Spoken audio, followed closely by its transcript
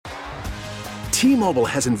T-Mobile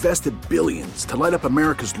has invested billions to light up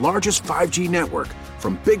America's largest 5G network,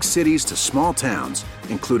 from big cities to small towns,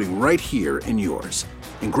 including right here in yours.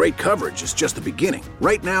 And great coverage is just the beginning.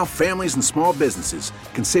 Right now, families and small businesses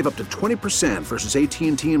can save up to 20% versus AT&T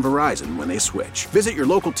and Verizon when they switch. Visit your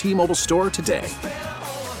local T-Mobile store today.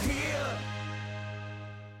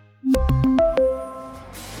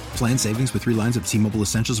 Plan savings with 3 lines of T-Mobile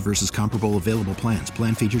Essentials versus comparable available plans.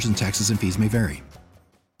 Plan features and taxes and fees may vary.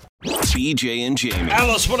 BJ and Jamie.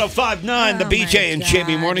 Alice 105.9, the BJ and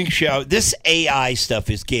Jamie Morning Show. This AI stuff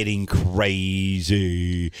is getting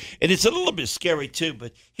crazy. And it's a little bit scary, too.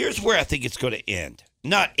 But here's where I think it's going to end.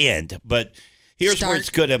 Not end, but here's where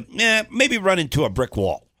it's going to maybe run into a brick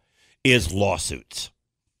wall, is lawsuits.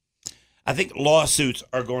 I think lawsuits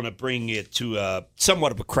are going to bring it to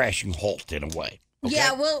somewhat of a crashing halt in a way. Okay?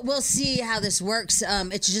 Yeah, we'll see how this works.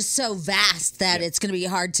 It's just so vast that it's going to be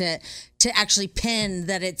hard to actually pin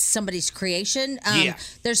that it's somebody's creation.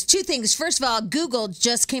 There's 2 things. First of all, Google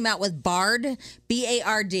just came out with Bard,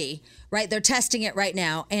 B-A-R-D, right? They're testing it right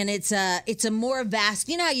now, and it's a more vast.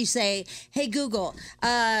 You know how you say, "Hey Google,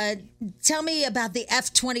 tell me about the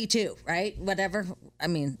F-22," right? Whatever. I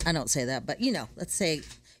mean, I don't say that, but let's say.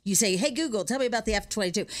 You say, "Hey, Google, tell me about the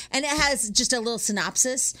F-22." And it has just a little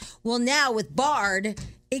synopsis. Well, now with Bard,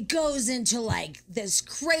 it goes into like this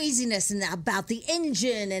craziness and about the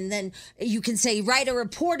engine. And then you can say, "Write a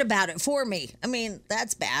report about it for me." I mean,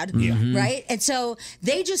 that's bad, right? And so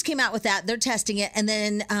they just came out with that. They're testing it. And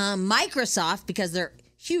then Microsoft, because they're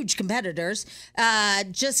huge competitors,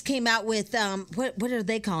 just came out with, what are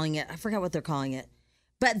they calling it? I forgot what they're calling it.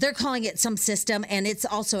 But they're calling it some system, and it's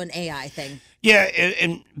also an AI thing. Yeah,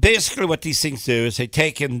 and basically what these things do is they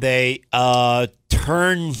take and they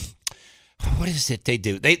turn. What is it they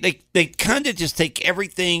do? They kind of just take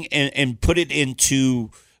everything and put it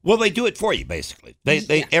into. Well, they do it for you, basically.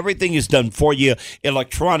 Everything is done for you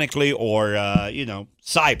electronically or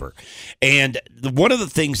cyber. And one of the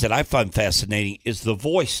things that I find fascinating is the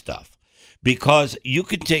voice stuff. Because you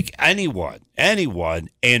can take anyone,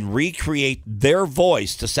 and recreate their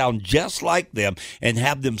voice to sound just like them and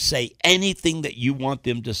have them say anything that you want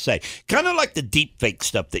them to say. Kind of like the deep fake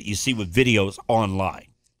stuff that you see with videos online.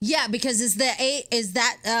 Yeah, because is the H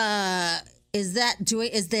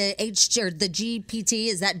or the GPT,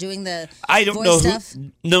 is that doing the voice stuff?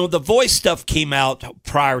 No, the voice stuff came out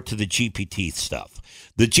prior to the GPT stuff.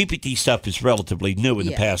 The GPT stuff is relatively new in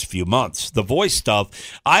the past few months. The voice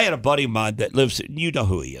stuff, I had a buddy of mine that lives, you know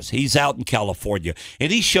who he is. He's out in California,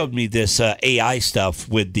 and he showed me this AI stuff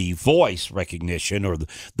with the voice recognition or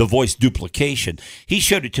the voice duplication. He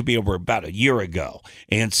showed it to me over about a year ago.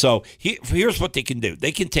 And so here's what they can do.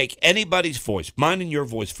 They can take anybody's voice, mine and your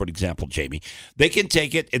voice, for example, Jamie. They can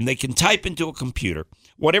take it and they can type into a computer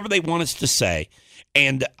whatever they want us to say,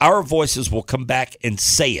 and our voices will come back and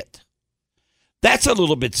say it. That's a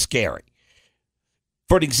little bit scary.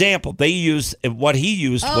 For an example, he used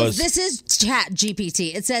was... this is Chat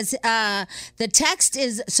GPT. It says the text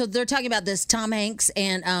is... So they're talking about this Tom Hanks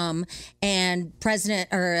and President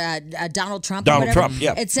or Donald Trump. Donald Trump,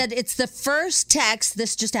 yeah. It said it's the first text...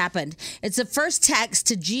 This just happened. It's the first text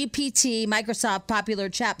to GPT, Microsoft popular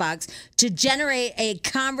chat box, to generate a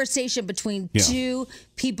conversation between 2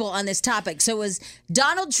 people on this topic. So it was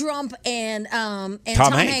Donald Trump and Tom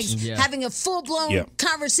Hanks having a full-blown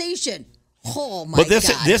conversation. Oh my God! But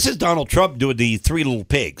this is Donald Trump doing the 3 Little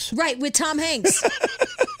Pigs, right, with Tom Hanks,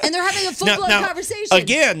 and they're having a full-blown conversation.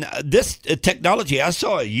 Again, this technology I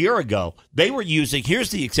saw a year ago. They were using. Here's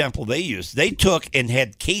the example they used. They took and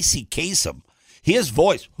had Casey Kasem, his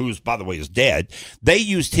voice, who's by the way is dead. They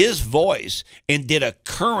used his voice and did a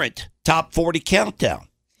current top 40 countdown.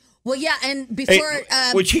 Well, yeah, and before...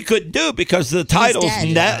 which he couldn't do because the titles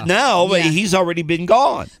now, he's already been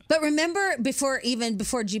gone. But remember, before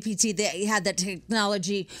GPT, they had that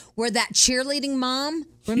technology where that cheerleading mom,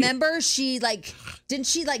 remember, didn't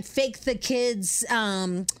she fake the kids...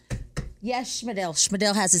 Yes,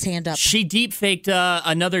 Schmidl has his hand up. She deep faked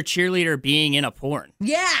another cheerleader being in a porn.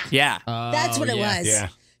 Yeah. Yeah. That's what it was. Yeah.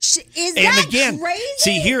 Is that crazy?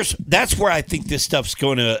 See, that's where I think this stuff's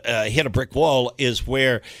going to hit a brick wall, is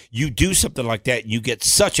where you do something like that and you get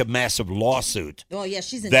such a massive lawsuit. Oh, yeah,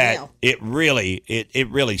 she's in that jail. It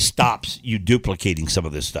really stops you duplicating some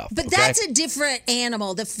of this stuff. But that's a different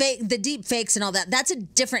animal. The deep fakes and all that. That's a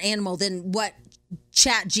different animal than what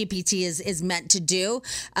Chat GPT is meant to do.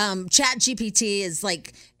 Chat GPT is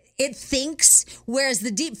like... it thinks, whereas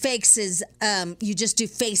the deep fakes is you just do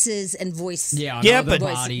faces and voice. Yeah, but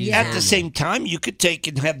bodies. at the same time, you could take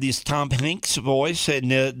and have this Tom Hanks voice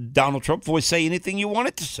and Donald Trump voice say anything you want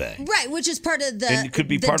it to say. Right, which is part of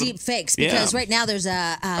the deep fakes, because right now there's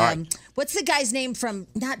a what's the guy's name from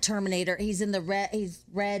not Terminator? He's in the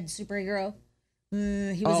red superhero.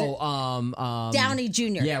 He was Downey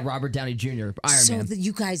Jr. Yeah, Robert Downey Jr. Iron Man. So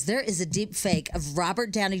you guys, there is a deep fake of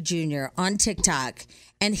Robert Downey Jr. on TikTok,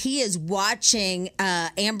 and he is watching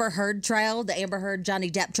Amber Heard trial, the Amber Heard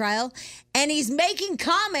Johnny Depp trial, and he's making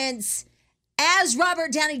comments as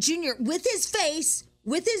Robert Downey Jr. with his face,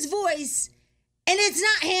 with his voice, and it's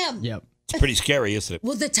not him. Yep. It's pretty scary, isn't it?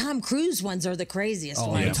 Well, the Tom Cruise ones are the craziest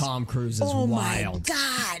ones. Yeah, Tom Cruise is wild. My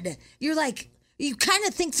God. You're like, you kind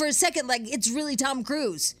of think for a second like it's really Tom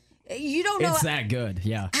Cruise. You don't know. It's that good,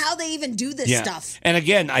 yeah. How they even do this stuff. And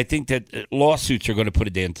again, I think that lawsuits are going to put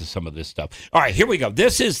an end to some of this stuff. All right, here we go.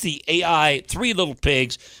 This is the AI Three Little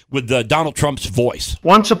Pigs with Donald Trump's voice.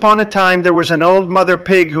 Once upon a time, there was an old mother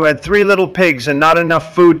pig who had 3 little pigs and not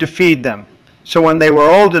enough food to feed them. So when they were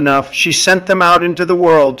old enough, she sent them out into the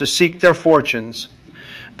world to seek their fortunes.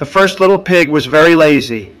 The first little pig was very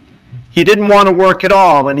lazy. He didn't want to work at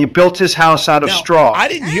all, and he built his house out of straw. I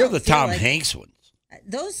didn't hear the Tom Hanks ones.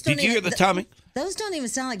 Those Did you hear the Tommy? Those don't even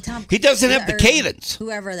sound like Tom. He doesn't have the cadence.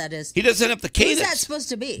 Whoever that is. He doesn't have the cadence. Who's that supposed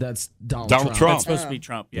to be? That's Donald Trump. That's supposed to be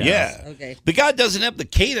Trump. Yeah. Okay. The guy doesn't have the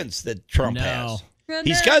cadence that Trump has.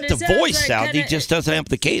 He's got the voice sound. He just doesn't have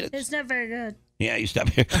the cadence. It's not very good. Yeah, he's not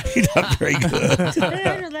very good.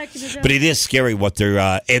 But it is scary what they're.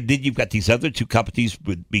 And then you've got these other two companies,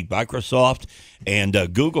 with Microsoft and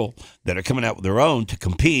Google, that are coming out with their own to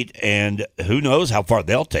compete, and who knows how far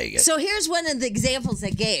they'll take it. So here's one of the examples they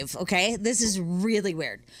gave. Okay, this is really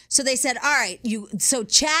weird. So they said, all right, so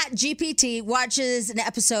Chat GPT watches an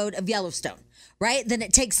episode of Yellowstone. Right? Then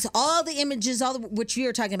it takes all the images, which you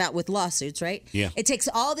were talking about with lawsuits, right? Yeah. It takes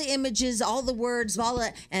all the images, all the words, all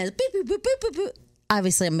that, and boop, boop, boop, boop, boop, boop.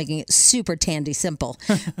 Obviously, I'm making it super Tandy simple.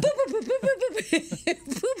 Boop, boop, boop, boop, boop, boop,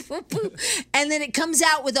 boop, boop, boop. And then it comes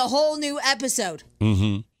out with a whole new episode.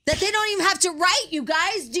 Mm-hmm. That they don't even have to write, you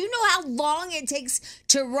guys. Do you know how long it takes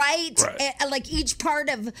to write like each part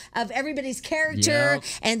of everybody's character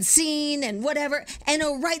and scene and whatever? And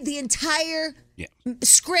it'll write the entire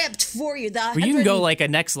script for you. Well, you can go like a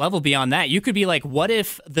next level beyond that. You could be like, what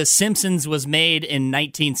if The Simpsons was made in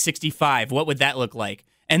 1965? What would that look like?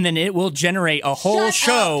 And then it will generate a whole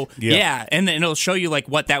show. Yeah. And then it'll show you like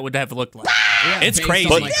what that would have looked like. Yeah, it's crazy.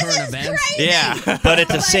 Like current events. Yeah. But at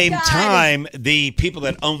the same time, the people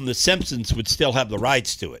that own The Simpsons would still have the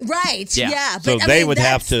rights to it. Right. Yeah. So they would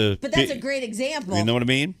have to. But that's a great example. You know what I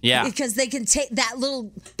mean? Yeah. Because they can take that little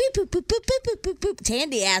boop, boop, boop, boop, boop, boop, boop, boop,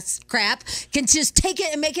 Tandy ass crap, can just take it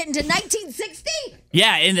and make it into 1960.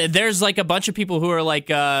 Yeah. And there's like a bunch of people who are like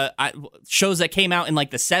shows that came out in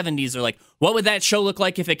like the 70s are like, what would that show look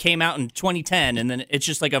like if it came out in 2010? And then it's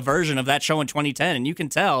just like a version of that show in 2010. And you can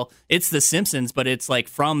tell it's The Simpsons, but it's like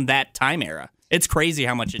from that time era. It's crazy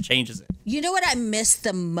how much it changes it. You know what I miss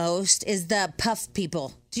the most is the Puff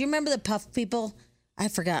People. Do you remember the Puff People? I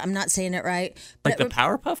forgot. I'm not saying it right. Like the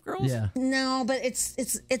Powerpuff Girls? Yeah. No, but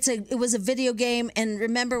it was a video game. And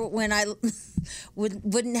remember when I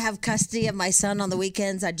wouldn't have custody of my son on the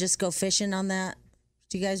weekends, I'd just go fishing on that.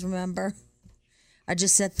 Do you guys remember? I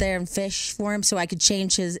just sit there and fish for him so I could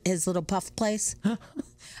change his little puff place.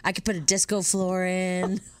 I could put a disco floor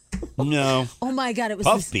in. No. Oh my God! It was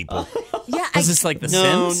Puff People. Yeah. Is this like the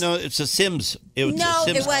Sims? No, it's a Sims. It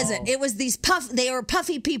wasn't. It was these they were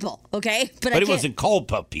puffy people. Okay, but it wasn't called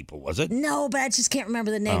Puff People, was it? No, but I just can't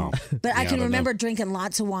remember the name. But I can remember drinking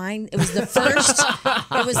lots of wine. It was the first.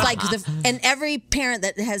 It was like and every parent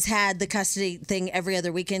that has had the custody thing every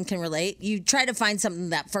other weekend can relate. You try to find something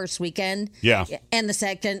that first weekend. Yeah. And the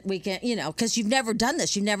second weekend, because you've never done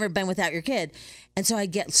this. You've never been without your kid. And so I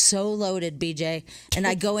get so loaded, BJ, and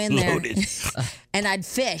I go in there and I'd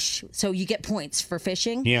fish. So you get points for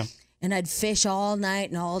fishing. Yeah. And I'd fish all night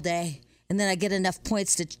and all day. And then I'd get enough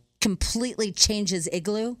points to completely change his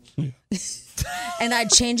igloo. And I'd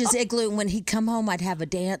change his igloo. And when he'd come home, I'd have a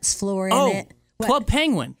dance floor in it. What? Club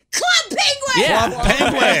Penguin. Club Penguin! Yeah. Club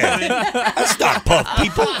Penguin. That's not Puff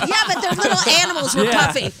People. Yeah, but their little animals were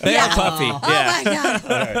puffy. They are puffy. Oh, my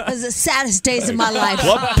God. It was the saddest days of my life.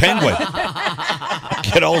 Club Penguin.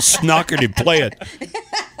 Get all snockered and play it.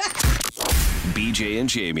 BJ and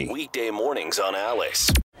Jamie. Weekday mornings on Alice.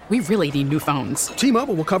 We really need new phones.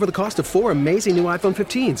 T-Mobile will cover the cost of 4 amazing new iPhone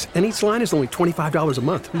 15s, and each line is only $25 a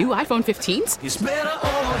month. New iPhone 15s? It's better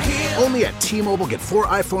over here. Only at T-Mobile, get 4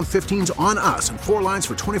 iPhone 15s on us and 4 lines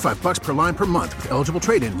for $25 per line per month with eligible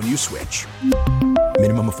trade-in when you switch.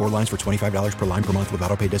 Minimum of 4 lines for $25 per line per month with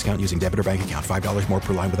autopay discount using debit or bank account. $5 more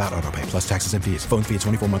per line without autopay, plus taxes and fees. Phone fee at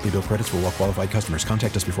 24 monthly bill credits for well qualified customers.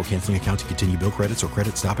 Contact us before canceling account to continue bill credits or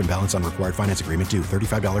credit stop and balance on required finance agreement due.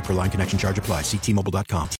 $35 per line connection charge applies. See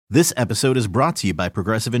T-Mobile.com. This episode is brought to you by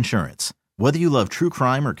Progressive Insurance. Whether you love true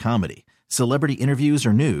crime or comedy, celebrity interviews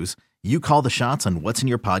or news, you call the shots on what's in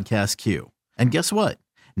your podcast queue. And guess what?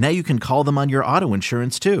 Now you can call them on your auto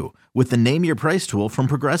insurance too with the Name Your Price tool from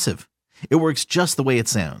Progressive. It works just the way it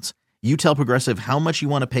sounds. You tell Progressive how much you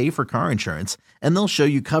want to pay for car insurance, and they'll show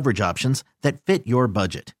you coverage options that fit your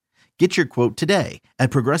budget. Get your quote today at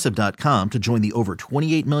Progressive.com to join the over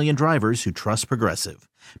 28 million drivers who trust Progressive.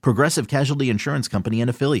 Progressive Casualty Insurance Company and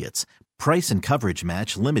Affiliates. Price and coverage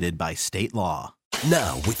match limited by state law.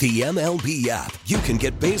 Now, with the MLB app, you can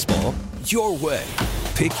get baseball your way.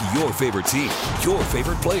 Pick your favorite team, your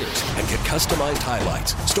favorite players, and get customized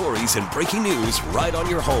highlights, stories, and breaking news right on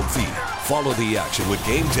your home feed. Follow the action with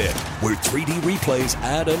Game 10, where 3D replays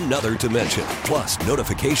add another dimension. Plus,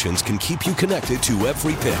 notifications can keep you connected to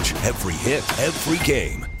every pitch, every hit, every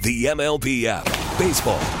game. The MLB app.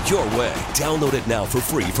 Baseball your way. Download it now for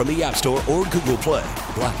free from the App Store or Google Play.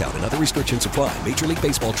 Blackout and other restrictions apply. Major League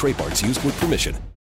Baseball trademarks used with permission.